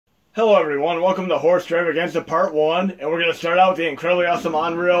Hello everyone, welcome to Stravaganza Part 1, and we're going to start out with the incredibly awesome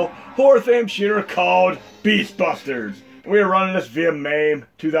unreal horror-themed shooter called Beastbusters. We are running this via MAME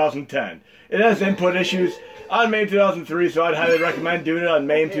 2010. It has input issues on MAME 2003, so I'd highly recommend doing it on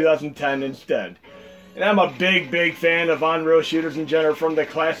MAME 2010 instead. And I'm a big fan of unreal shooters in general, from the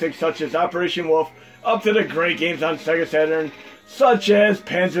classics such as Operation Wolf up to the great games on Sega Saturn such as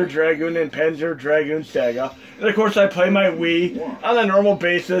Panzer Dragoon and Panzer Dragoon Saga. And of course I play my Wii on a normal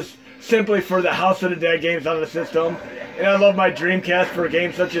basis simply for the House of the Dead games on the system. And I love my Dreamcast for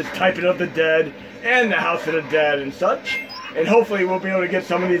games such as Typing of the Dead and the House of the Dead and such. And hopefully we'll be able to get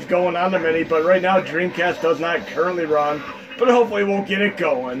some of these going on the Mini, but right now Dreamcast does not currently run, but hopefully we'll get it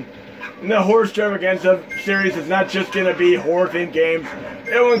going. And the Horror Stravaganza series is not just going to be horror-themed games.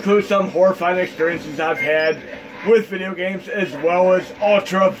 It will include some horrifying experiences I've had with video games, as well as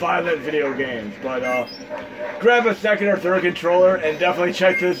ultra-violent video games. But grab a second or third controller and definitely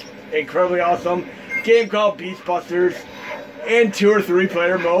check this incredibly awesome game called Beastbusters in 2 or 3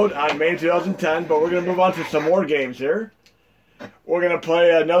 player mode on MAME 2010. But we're going to move on to some more games here. We're going to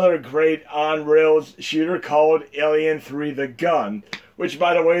play another great on-rails shooter called Alien 3 The Gun, which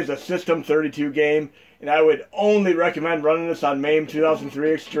by the way is a System 32 game, and I would only recommend running this on MAME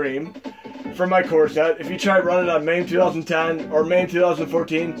 2003 Extreme for my core set. If you try running on MAME 2010 or MAME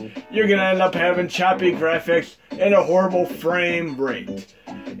 2014, you're going to end up having choppy graphics and a horrible frame rate.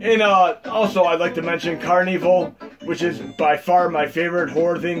 And also I'd like to mention Carnival, which is by far my favorite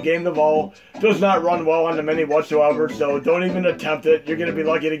horror-themed game of all, does not run well on the Mini whatsoever, so don't even attempt it. You're going to be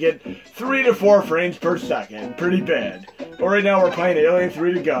lucky to get 3 to 4 frames per second. Pretty bad. But right now we're playing Alien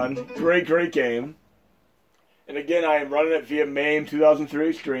 3 The Gun. Great game. And again, I am running it via MAME 2003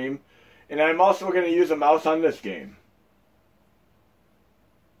 Extreme. And I'm also going to use a mouse on this game.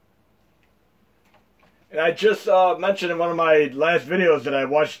 And I just mentioned in one of my last videos that I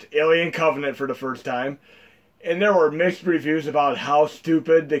watched Alien Covenant for the first time. And there were mixed reviews about how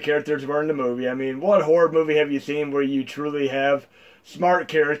stupid the characters were in the movie. I mean, what horror movie have you seen where you truly have smart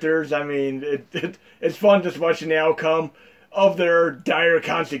characters? I mean, it's fun just watching the outcome of their dire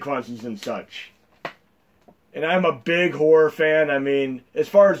consequences and such. And I'm a big horror fan. I mean, as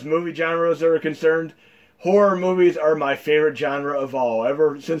far as movie genres are concerned, horror movies are my favorite genre of all.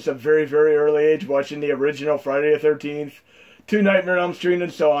 Ever since a very early age, watching the original Friday the 13th, to Nightmare on Elm Street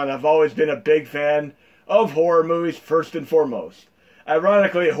and so on, I've always been a big fan of horror movies first and foremost.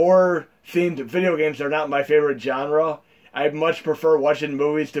 Ironically, horror-themed video games are not my favorite genre. I much prefer watching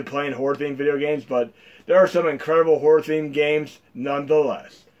movies to playing horror-themed video games, but there are some incredible horror-themed games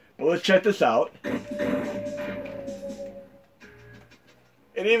nonetheless. Well, let's check this out.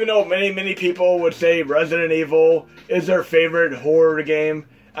 And even though many people would say Resident Evil is their favorite horror game,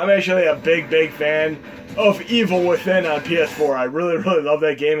 I'm actually a big fan of Evil Within on PS4. I really love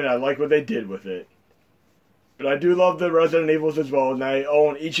that game, and I like what they did with it. But I do love the Resident Evils as well, and I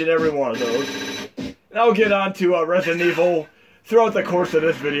own each and every one of those. And I'll get on to Resident Evil throughout the course of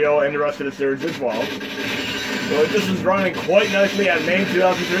this video and the rest of the series as well. So this is running quite nicely on MAME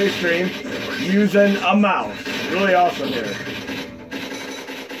 2003 Extreme using a mouse. Really awesome here.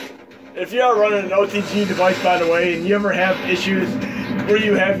 If you are running an OTG device, by the way, and you ever have issues where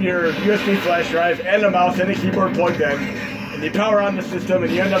you have your USB flash drive and a mouse and a keyboard plugged in, and you power on the system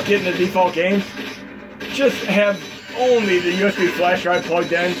and you end up getting the default games, just have only the USB flash drive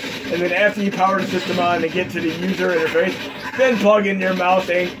plugged in, and then after you power the system on and get to the user interface, then plug in your mouse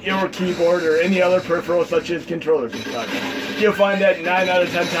and your keyboard or any other peripheral such as controllers and such. You'll find that 9 out of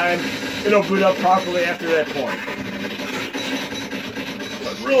 10 times it'll boot up properly after that point.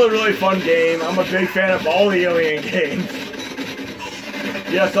 Really fun game. I'm a big fan of all the Alien games.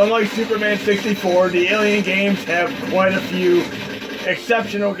 Yes, unlike Superman 64, the Alien games have quite a few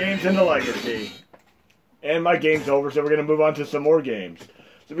exceptional games in the legacy. And my game's over, so we're going to move on to some more games.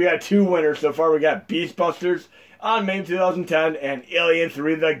 So we got 2 winners so far. We got Beastbusters on MAME 2010 and Alien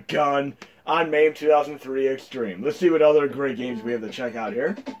 3 The Gun on MAME 2003 Extreme. Let's see what other great games we have to check out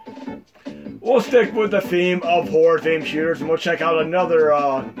here. We'll stick with the theme of horror-themed shooters, and we'll check out another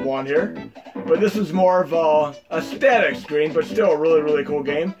one here. But this is more of a static screen, but still a really cool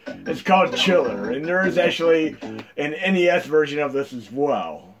game. It's called Chiller, and there is actually an NES version of this as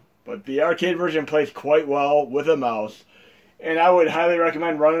well. But the arcade version plays quite well with a mouse. And I would highly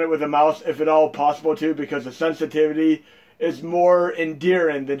recommend running it with a mouse if at all possible too, because the sensitivity is more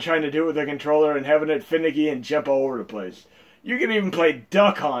endearing than trying to do it with a controller and having it finicky and jump all over the place. You can even play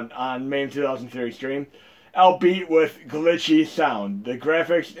Duck Hunt on MAME 2003 Extreme, albeit with glitchy sound. The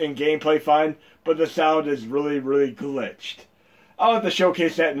graphics and gameplay fine, but the sound is really glitched. I'll have to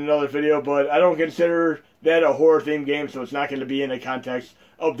showcase that in another video, but I don't consider that a horror-themed game, so it's not going to be in the context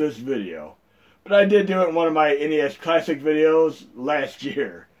of this video. But I did do it in one of my NES Classic videos last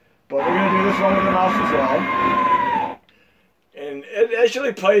year. But we're going to do this one with the mouse as well. And it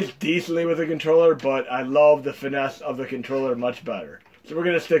actually plays decently with the controller, but I love the finesse of the controller much better. So we're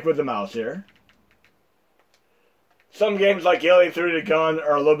going to stick with the mouse here. Some games like Alien 3 the Gun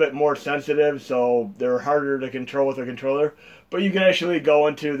are a little bit more sensitive, so they're harder to control with a controller. But you can actually go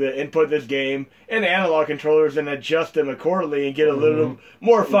into the input this game and analog controllers and adjust them accordingly and get a little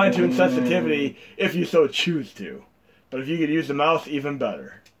more fine-tuned sensitivity if you so choose to. But if you could use the mouse, even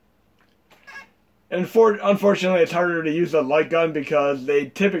better. And unfortunately, it's harder to use a light gun because they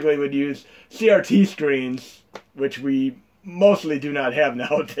typically would use CRT screens, which we mostly do not have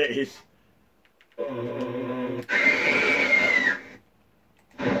nowadays.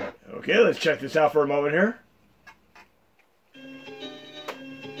 Okay, let's check this out for a moment here.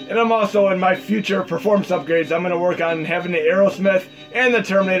 And I'm also, in my future performance upgrades, I'm going to work on having the Aerosmith and the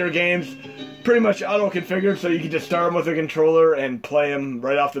Terminator games pretty much auto-configured so you can just start them with a controller and play them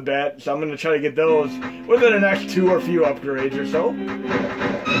right off the bat. So I'm going to try to get those within the next 2 or few upgrades or so.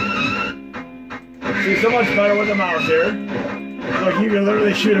 See, so much better with the mouse here. Look, you can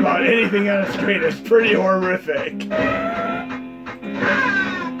literally shoot about anything on a screen. It's pretty horrific.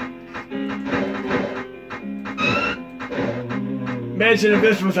 Imagine if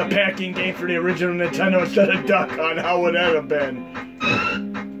this was a packing game for the original Nintendo instead of Duck Hunt. How would that have been?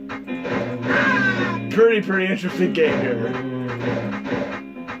 Pretty interesting game here.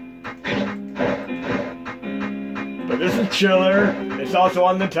 But this is Chiller. It's also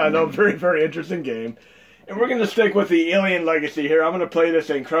on Nintendo. Very interesting game. And we're going to stick with the Alien Legacy here. I'm going to play this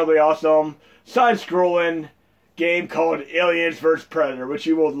incredibly awesome side-scrolling game called Aliens vs. Predator, which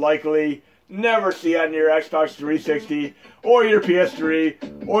you will likely never see on your Xbox 360 or your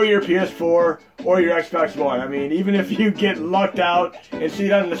PS3 or your PS4 or your Xbox One. I mean, even if you get lucked out and see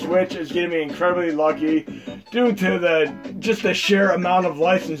it on the Switch, it's going to be incredibly lucky due to the sheer amount of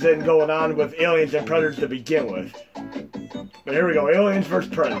licensing going on with Aliens and Predators to begin with. But here we go, Aliens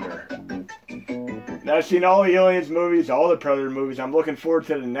vs. Predator. Now, I've seen all the Aliens movies, all the Predator movies. I'm looking forward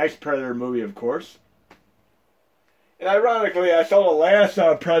to the next Predator movie, of course. And ironically, I saw the last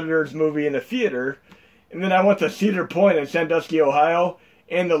Predators movie in the theater, and then I went to Cedar Point in Sandusky, Ohio,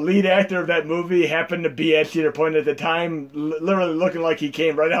 and the lead actor of that movie happened to be at Cedar Point at the time, literally looking like he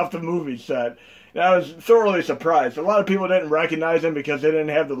came right off the movie set. And I was thoroughly surprised. A lot of people didn't recognize him because they didn't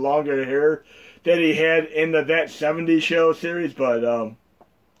have the longer hair that he had in the That 70s Show series, but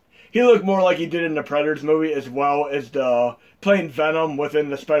he looked more like he did in the Predators movie as well as playing Venom within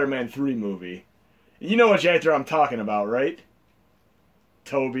the Spider-Man 3 movie. You know which actor I'm talking about, right?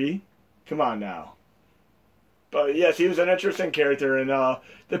 Tobey. Come on now. But yes, he was an interesting character, and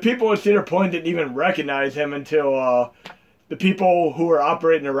the people at Cedar Point didn't even recognize him until the people who were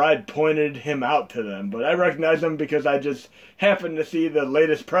operating the ride pointed him out to them. But I recognized him because I just happened to see the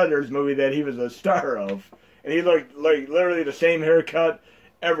latest Predators movie that he was a star of. And he looked like literally the same haircut,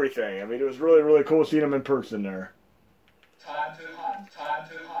 everything. I mean, it was really cool seeing him in person there. Time to hunt, time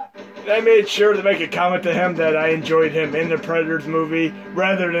to hunt. And I made sure to make a comment to him that I enjoyed him in the Predators movie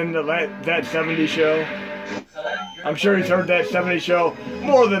rather than That 70s Show. I'm sure he's heard That 70s Show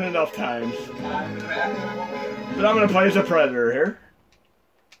more than enough times. But I'm going to play as a Predator here.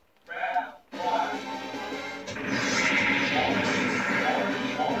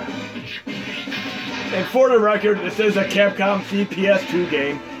 And for the record, this is a Capcom CPS2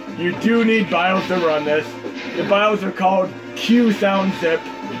 game. You do need BIOS to run this. The BIOS are called Q-Sound Zip.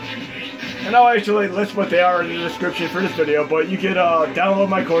 And I'll actually list what they are in the description for this video, but you can download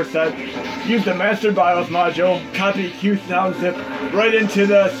my core set, use the Master BIOS module, copy Q-Sound Zip right into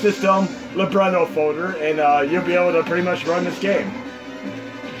the system libretto folder, and you'll be able to pretty much run this game.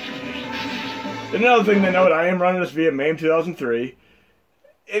 Another thing to note, I am running this via MAME 2003.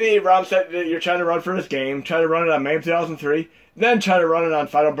 Any ROM set that you're trying to run for this game, try to run it on MAME 2003, then try to run it on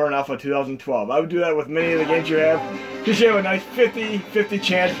Final Burn Alpha 2012. I would do that with many of the games you have, because you have a nice 50-50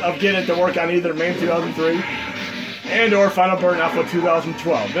 chance of getting it to work on either MAME 2003 and or Final Burn Alpha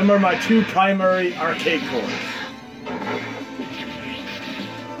 2012. Them are my two primary arcade cores.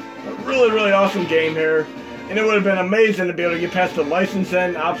 A really awesome game here, and it would have been amazing to be able to get past the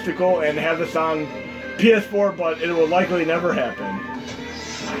licensing obstacle and have this on PS4, but it will likely never happen.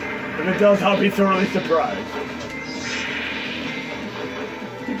 If it does, I'll be thoroughly surprised.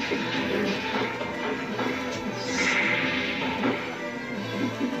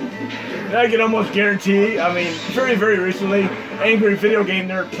 And I can almost guarantee, I mean, very recently, Angry Video Game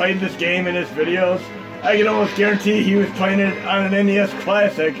Nerd played this game in his videos, I can almost guarantee he was playing it on an NES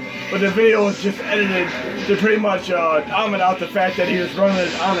Classic, but the video was just edited to pretty much comment out the fact that he was running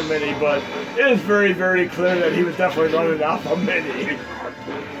it on a Mini, but it is very, very clear that he was definitely running it off a Mini.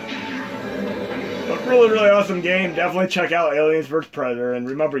 But really, really awesome game. Definitely check out Aliens vs. Predator, and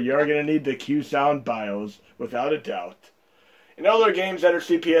remember, you are going to need the Q-Sound BIOS, without a doubt. And other games that are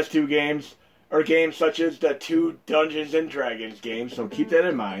CPS2 games are games such as the 2 Dungeons and Dragons games, so keep that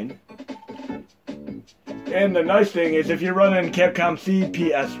in mind. And the nice thing is, if you're running Capcom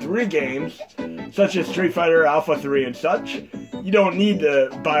CPS3 games, such as Street Fighter Alpha 3 and such, you don't need the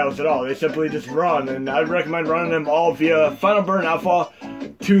BIOS at all. They simply just run, and I recommend running them all via Final Burn Alpha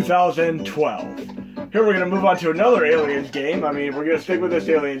 2012. Here we're going to move on to another Aliens game. I mean, we're going to stick with this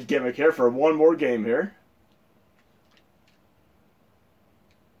Aliens gimmick here for one more game here.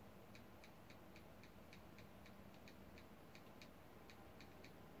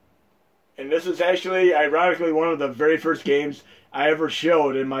 And this is actually, ironically, one of the very first games I ever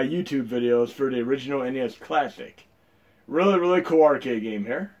showed in my YouTube videos for the original NES Classic. Really, really cool arcade game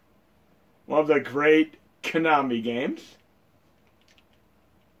here. One of the great Konami games.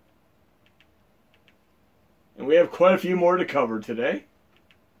 And we have quite a few more to cover today.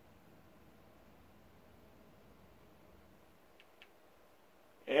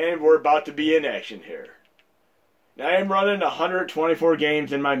 And we're about to be in action here. Now, I am running 124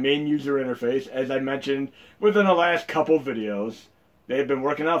 games in my main user interface, as I mentioned within the last couple videos. They have been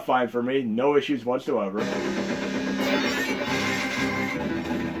working out fine for me, no issues whatsoever.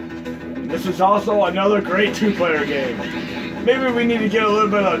 This is also another great 2-player game. Maybe we need to get a little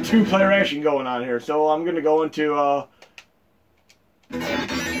bit of 2-player action going on here, so I'm going to go into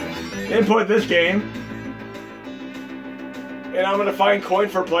input this game, and I'm going to find coin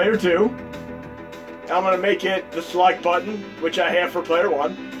for player 2. I'm going to make it the select button, which I have for player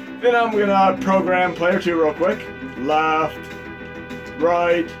 1. Then I'm going to program player 2 real quick. Left,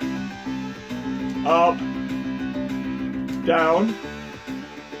 right, up, down.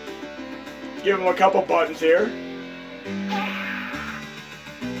 Give him a couple buttons here.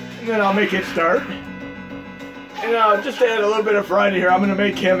 And then I'll make it start. And just to add a little bit of variety here, I'm going to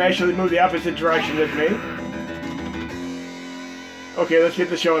make him actually move the opposite direction as me. Okay, let's get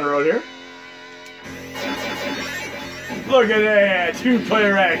the show on the road here. Look at that,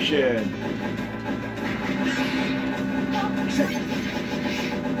 2-player action.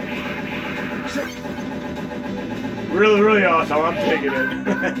 Really, really awesome. I'm digging it.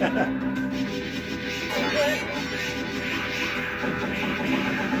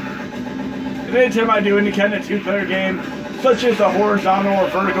 And anytime I do any kind of 2-player game, such as a horizontal or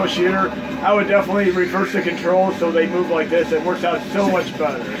vertical shooter, I would definitely reverse the controls so they move like this. It works out so much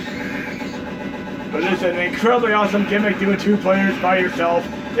better. But it's an incredibly awesome gimmick doing 2 players by yourself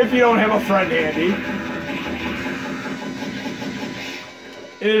if you don't have a friend handy.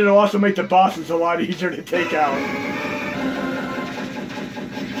 And it'll also make the bosses a lot easier to take out.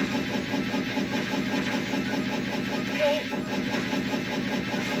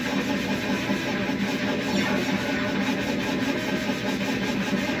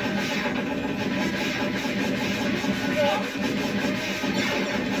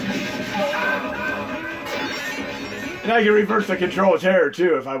 And I can reverse the controls here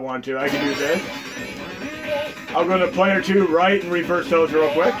too if I want to. I can do this. I'll go to player 2 right and reverse those real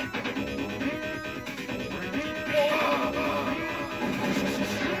quick.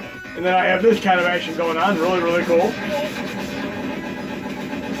 And then I have this kind of action going on. Really, really cool.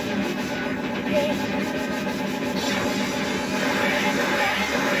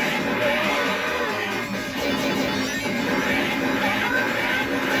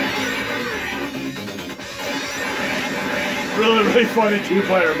 Really, really fun in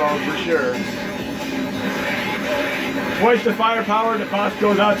 2-player mode for sure. Twice the firepower, the boss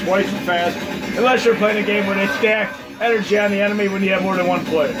goes out twice as fast, unless you're playing a game where they stack energy on the enemy when you have more than 1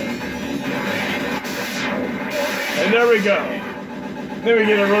 player. And there we go. Then we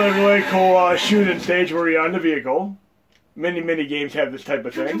get a really, really cool shooting stage where you're on the vehicle. Many games have this type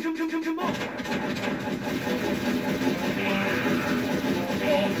of thing.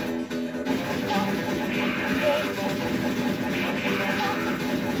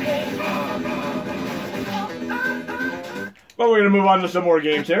 But we're going to move on to some more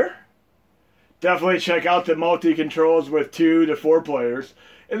games here. Definitely check out the multi-controls with 2 to 4 players.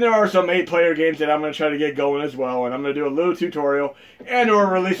 And there are some 8-player games that I'm going to try to get going as well. And I'm going to do a little tutorial and or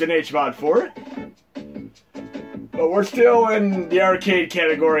release an HMod for it. But we're still in the arcade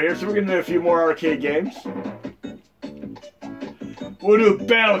category here, so we're going to do a few more arcade games. We'll do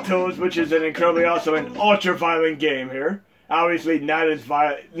Battletoads, which is an incredibly awesome and ultra-violent game here. Obviously not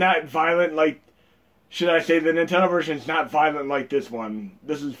violent like should I say, the Nintendo version is not violent like this one.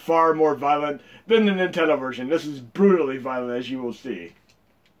 This is far more violent than the Nintendo version. This is brutally violent, as you will see.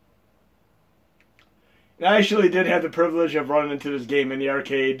 And I actually did have the privilege of running into this game in the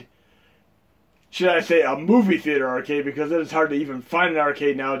arcade. Should I say a movie theater arcade, because it is hard to even find an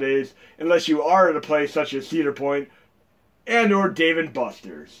arcade nowadays unless you are at a place such as Cedar Point and or Dave &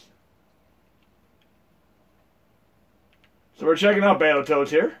 Buster's. So we're checking out Battletoads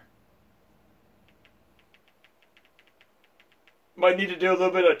here. Might need to do a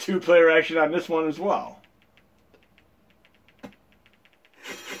little bit of two-player action on this one as well.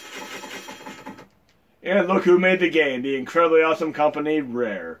 And look who made the game, the incredibly awesome company,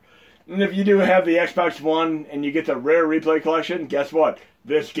 Rare. And if you do have the Xbox One and you get the Rare Replay Collection, guess what?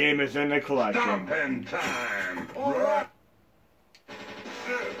 This game is in the collection. Stopping time.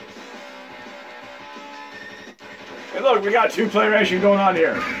 And look, we got two-player action going on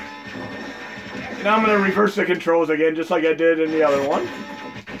here. And I'm going to reverse the controls again, just like I did in the other one.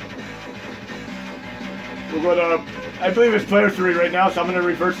 We'll go to, I believe it's player 3 right now, so I'm going to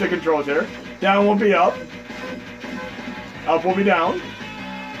reverse the controls here. Down will be up. Up will be down.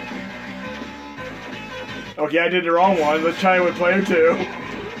 Okay, I did the wrong one. Let's try it with player 2.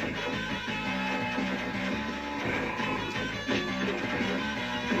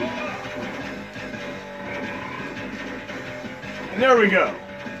 And there we go.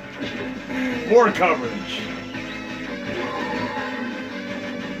 More coverage.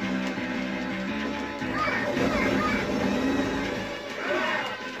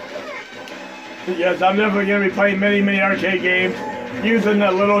 Yes, I'm definitely going to be playing many arcade games using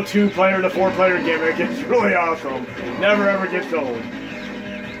that little 2-player to 4-player gimmick. It's really awesome. Never ever gets old.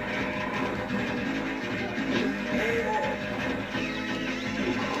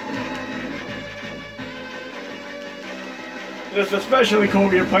 It's especially cool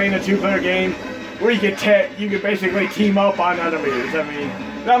if you're playing a 2-player game where you can basically team up on enemies. I mean,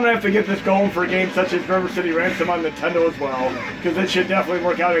 now I'm going to have to get this going for games such as River City Ransom on Nintendo as well, because it should definitely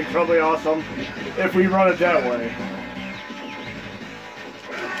work out incredibly awesome if we run it that way.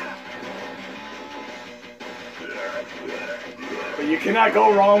 But you cannot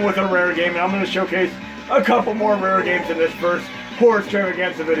go wrong with a Rare game, and I'm going to showcase a couple more Rare games in this first Horror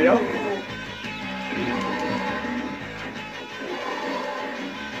Stravaganza video.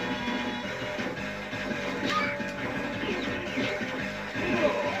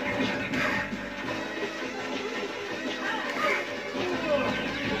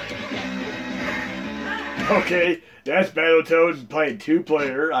 Okay, that's Battletoads playing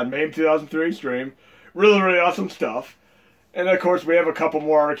 2-player on MAME 2003 stream. Really awesome stuff. And of course, we have a couple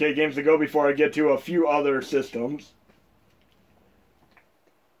more arcade games to go before I get to a few other systems.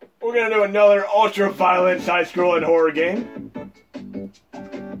 We're going to do another ultra-violent side-scrolling horror game.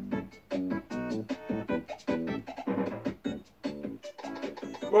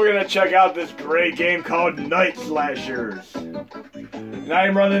 We're going to check out this great game called Night Slashers. And I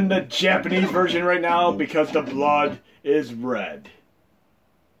am running the Japanese version right now because the blood is red.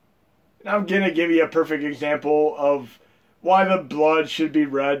 And I'm going to give you a perfect example of why the blood should be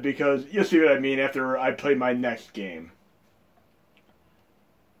red, because you'll see what I mean after I play my next game.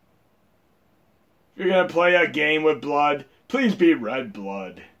 If you're going to play a game with blood, please be red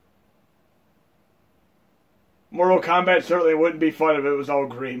blood. Mortal Kombat certainly wouldn't be fun if it was all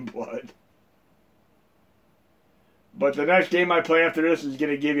green blood. But the next game I play after this is going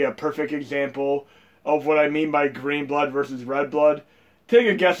to give you a perfect example of what I mean by green blood versus red blood. Take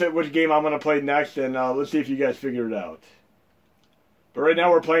a guess at which game I'm going to play next, and let's see if you guys figure it out. But right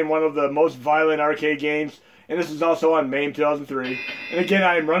now we're playing one of the most violent arcade games, and this is also on MAME 2003. And again,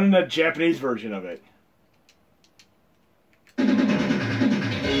 I am running the Japanese version of it.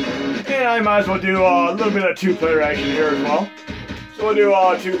 And I might as well do a little bit of 2-player action here as well. So we'll do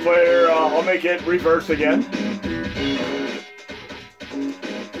 2-player, I'll make it reverse again.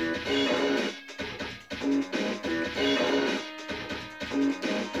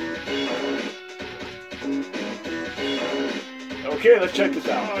 Okay, let's check this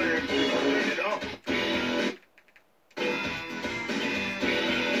out.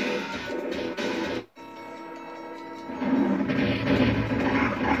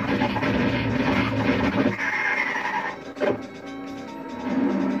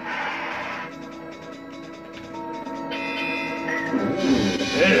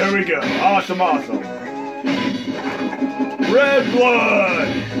 There we go. Awesome. Red blood!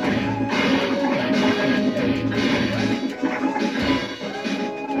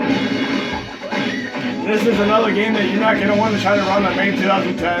 This is another game that you're not going to want to try to run on MAME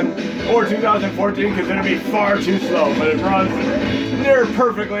 2010 or 2014 because it'll be far too slow, but it runs near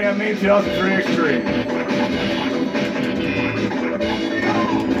perfectly on Main 2003 Extreme.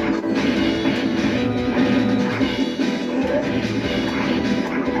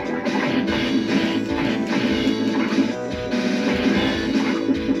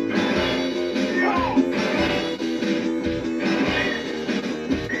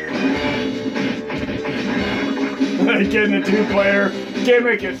 Getting a two-player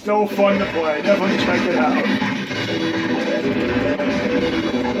gimmick is so fun to play. Definitely check it out.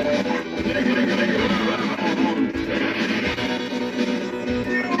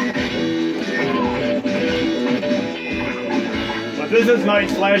 But this is Night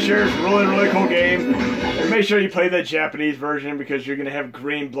Slashers, really cool game. And make sure you play the Japanese version because you're going to have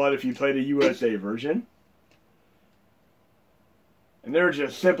green blood if you play the USA version. And there are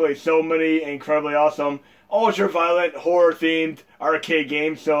just simply so many incredibly awesome, ultra-violent, horror-themed arcade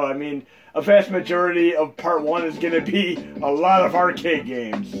games. So, I mean, a vast majority of Part 1 is going to be a lot of arcade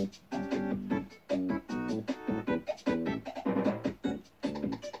games.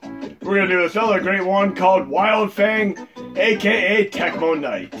 We're going to do this other great one called Wild Fang, a.k.a. Tecmo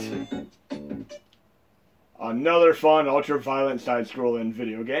Knight. Another fun, ultra-violent, side-scrolling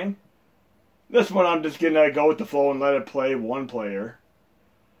video game. This one I'm just going to go with the flow and let it play one player.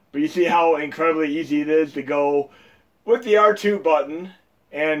 But you see how incredibly easy it is to go with the R2 button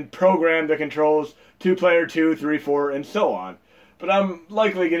and program the controls 2-player, 2, 3, 4, and so on. But I'm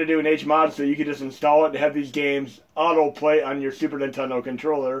likely going to do an HMod so you can just install it and have these games auto-play on your Super Nintendo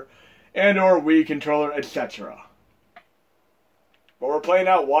controller and or Wii controller, etc. But we're playing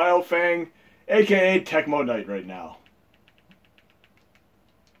out Wild Fang, aka Tecmo Knight right now.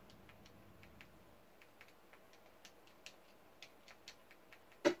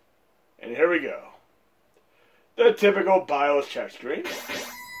 And here we go. The typical BIOS check screen.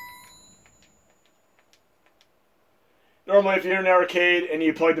 Normally if you're in an arcade and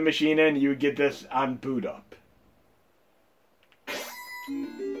you plug the machine in, you would get this on boot up.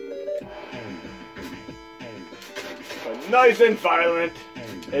 But nice and violent,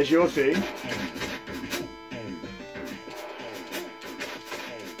 as you'll see.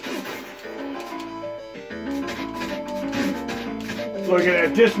 Look at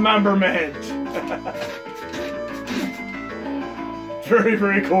that dismemberment.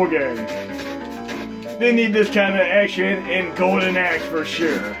 Very cool game. They need this kind of action in Golden Axe for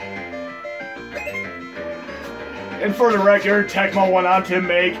sure. And for the record, Tecmo went on to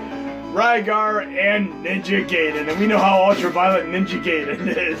make Rygar and Ninja Gaiden. And we know how ultra-violent Ninja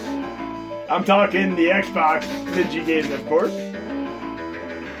Gaiden is. I'm talking the Xbox Ninja Gaiden, of course.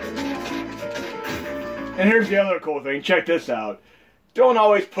 And here's the other cool thing. Check this out. Don't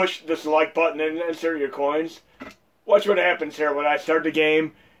always push the select button and insert your coins. Watch what happens here when I start the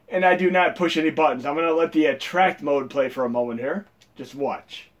game and I do not push any buttons. I'm going to let the attract mode play for a moment here. Just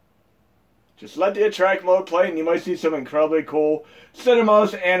watch. Just let the attract mode play and you might see some incredibly cool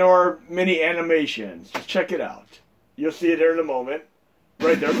cinemas and or mini animations. Just check it out. You'll see it here in a moment.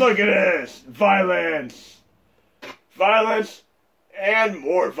 Right there. Look at this. Violence. Violence and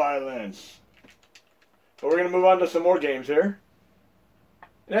more violence. But we're going to move on to some more games here.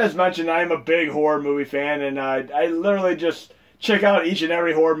 As mentioned, I'm a big horror movie fan, and I literally just check out each and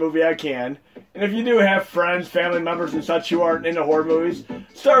every horror movie I can. And if you do have friends, family members, and such who aren't into horror movies,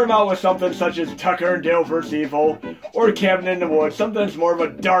 start them out with something such as Tucker and Dale vs. Evil, or Cabin in the Woods, something that's more of a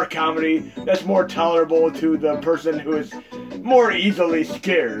dark comedy that's more tolerable to the person who is more easily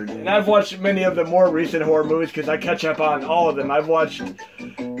scared. And I've watched many of the more recent horror movies because I catch up on all of them. I've watched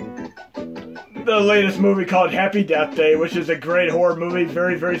the latest movie called Happy Death Day, which is a great horror movie,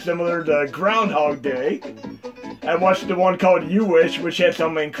 very similar to Groundhog Day. I watched the one called You Wish, which had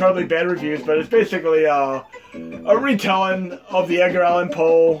some incredibly bad reviews, but it's basically a retelling of the Edgar Allan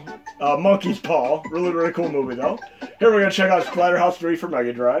Poe Monkey's Paw. Really cool movie, though. Here we're going to check out Splatterhouse 3 for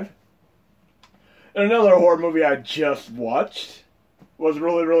Mega Drive. And another horror movie I just watched was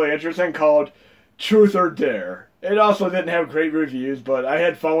really interesting, called Truth or Dare. It also didn't have great reviews, but I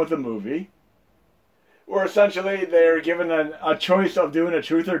had fun with the movie. Where essentially they're given a choice of doing a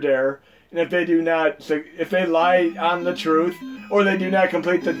truth or dare, and if they lie on the truth, or they do not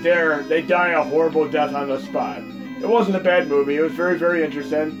complete the dare, they die a horrible death on the spot. It wasn't a bad movie, it was very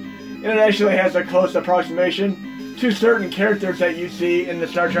interesting, and it actually has a close approximation to certain characters that you see in the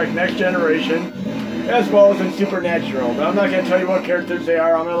Star Trek Next Generation, as well as in Supernatural. But I'm not going to tell you what characters they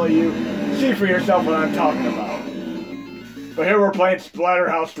are, I'm going to let you see for yourself what I'm talking about. But here we're playing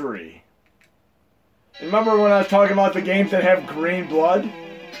Splatterhouse 3. Remember when I was talking about the games that have green blood?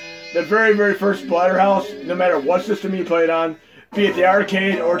 The very first Splatterhouse, no matter what system you played on, be it the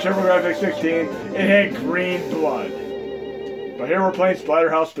arcade or TurboGrafx 16, it had green blood. But here we're playing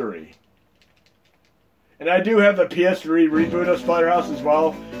Splatterhouse 3. And I do have the PS3 reboot of Splatterhouse as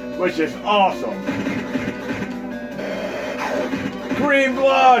well, which is awesome. Green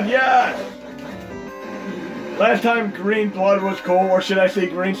blood, yes! Last time green blood was cool, or should I say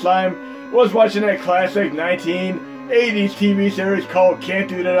green slime, was watching a classic 1980s TV series called Can't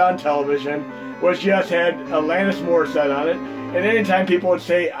Do That on Television, which just had Alanis Morissette on it. And anytime people would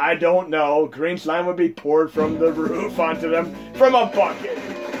say, I don't know, green slime would be poured from the roof onto them from a bucket.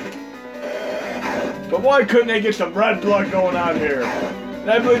 But why couldn't they get some red blood going on here? And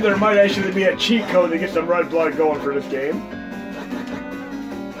I believe there might actually be a cheat code to get some red blood going for this game.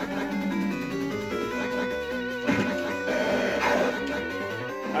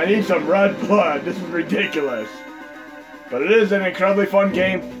 I need some red blood. This is ridiculous. But it is an incredibly fun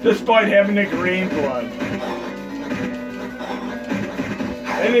game, despite having the green blood.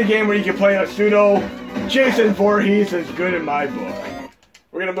 Any game where you can play a pseudo Jason Voorhees is good in my book.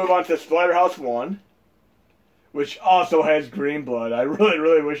 We're going to move on to Splatterhouse 1, which also has green blood. I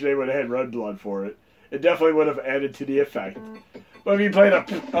really wish they would have had red blood for it. It definitely would have added to the effect. But if you play the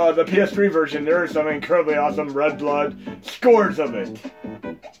PS3 version, there is some incredibly awesome red blood, scores of it.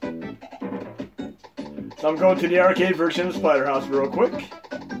 So I'm going to the arcade version of Splatterhouse real quick.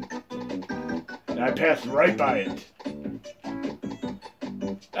 And I passed right by it.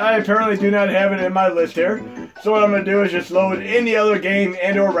 I apparently do not have it in my list here. So what I'm going to do is just load any other game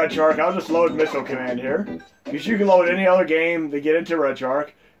and or RetroArch. I'll just load Missile Command here. Because you can load any other game to get into RetroArch.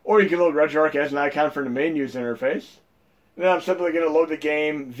 Or you can load RetroArch as an icon for the main user interface. And then I'm simply going to load the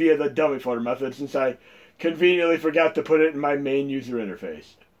game via the dummy folder method since I conveniently forgot to put it in my main user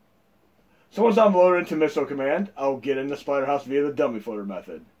interface. So once I'm loaded into Missile Command, I'll get into Splatterhouse via the dummy folder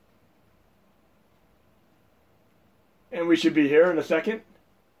method. And we should be here in a second.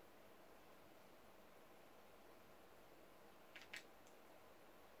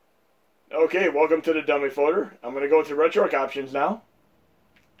 Okay, welcome to the dummy folder. I'm going to go to RetroArch options now.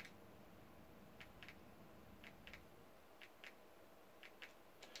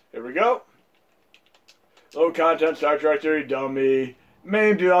 Here we go. Load content, start directory, dummy,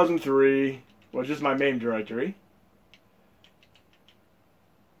 MAME 2003, which is my MAME directory.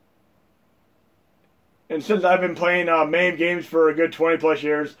 And since I've been playing MAME games for a good 20 plus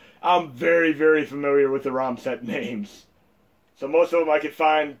years, I'm very familiar with the ROM set names. So most of them I could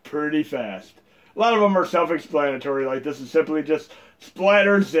find pretty fast. A lot of them are self-explanatory, like this is simply just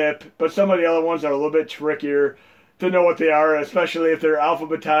splatter zip, but some of the other ones are a little bit trickier to know what they are, especially if they're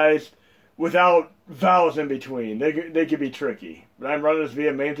alphabetized without vowels in between. They could be tricky. But I'm running this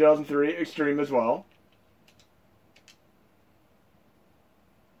via MAME 2003 Extreme as well.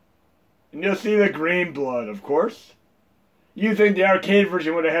 And you'll see the green blood, of course. You think the arcade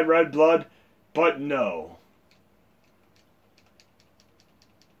version would have had red blood, but no.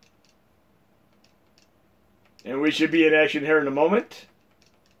 And we should be in action here in a moment.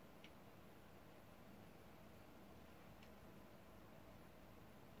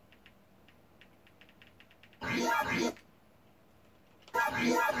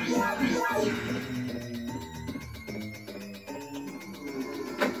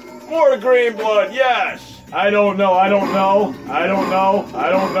 More green blood, yes! I don't know.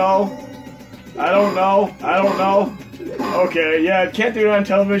 Okay, yeah, Can't Do It on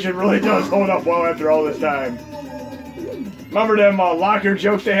Television really does hold up well after all this time. Remember them locker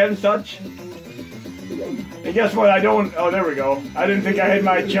jokes they had and such? And guess what, oh, there we go. I didn't think I had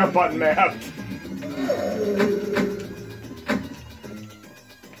my jump button mapped.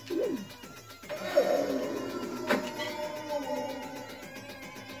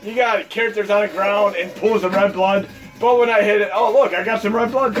 You got it, characters on the ground and pools of red blood, but when I hit it, oh look, I got some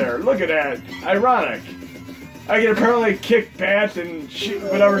red blood there. Look at that. Ironic. I can apparently kick bats and shoot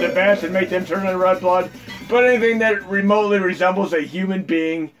whatever to bats and make them turn into red blood, but anything that remotely resembles a human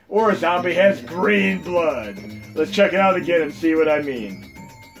being or a zombie has green blood. Let's check it out again and see what I mean.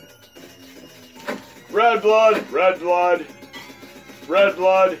 Red blood, red blood, red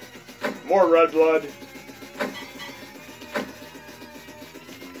blood, more red blood.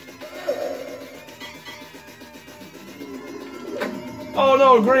 Oh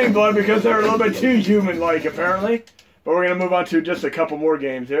no, green blood, because they're a little bit too human-like, apparently. But we're going to move on to just a couple more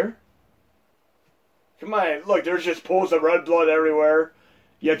games here. Come on, look, there's just pools of red blood everywhere.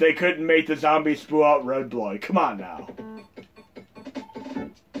 Yet they couldn't make the zombies spew out red blood. Come on now.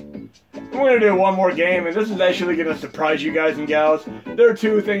 We're going to do one more game, and this is actually going to surprise you guys and gals. There are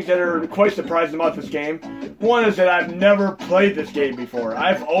two things that are quite surprising about this game. One is that I've never played this game before.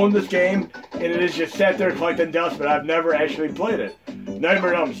 I've owned this game, and it has just sat there collecting dust, but I've never actually played it.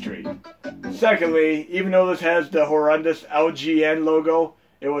 Nightmare on Elm Street. Secondly, even though this has the horrendous LGN logo,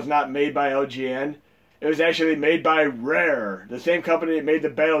 it was not made by LGN. It was actually made by Rare, the same company that made the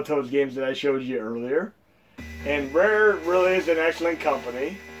Battletoads games that I showed you earlier. And Rare really is an excellent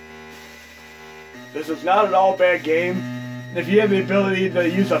company. This is not at all a bad game. If you have the ability to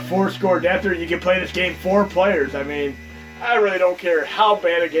use a 4-score adapter, you can play this game 4 players. I mean, I really don't care how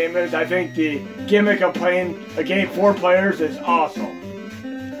bad a game is. I think the gimmick of playing a game 4 players is awesome.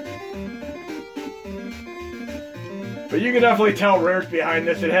 But you can definitely tell Rare's behind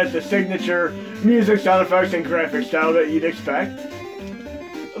this. It has the signature music, sound effects, and graphic style that you'd expect.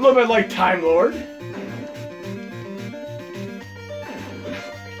 A little bit like Time Lord.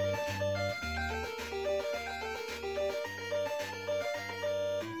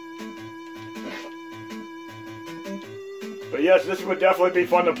 But yes, this would definitely be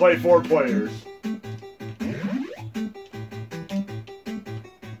fun to play 4 players.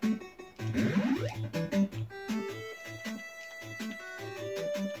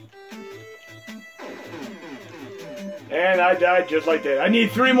 And I died just like that. I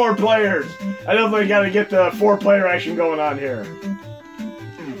need 3 more players. I definitely got to get the 4-player action going on here.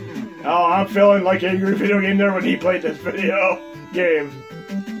 Oh, I'm feeling like Angry Video Game Nerd when he played this video game.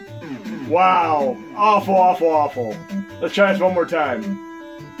 Wow. Awful, awful, awful. Let's try this one more time.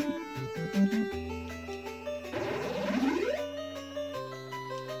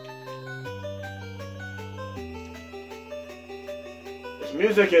 This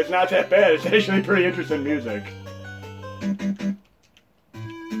music is not that bad. It's actually pretty interesting music.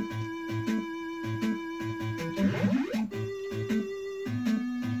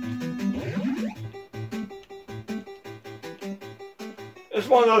 It's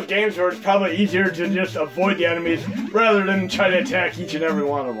one of those games where it's probably easier to just avoid the enemies rather than try to attack each and every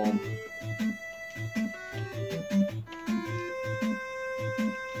one of them.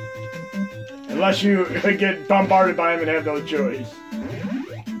 Unless you get bombarded by them and have no choice.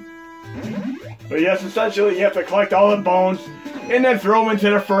 But yes, essentially you have to collect all the bones and then throw them into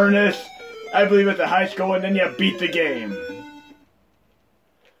the furnace, I believe at the high school, and then you beat the game.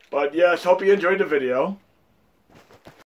 But yes, hope you enjoyed the video.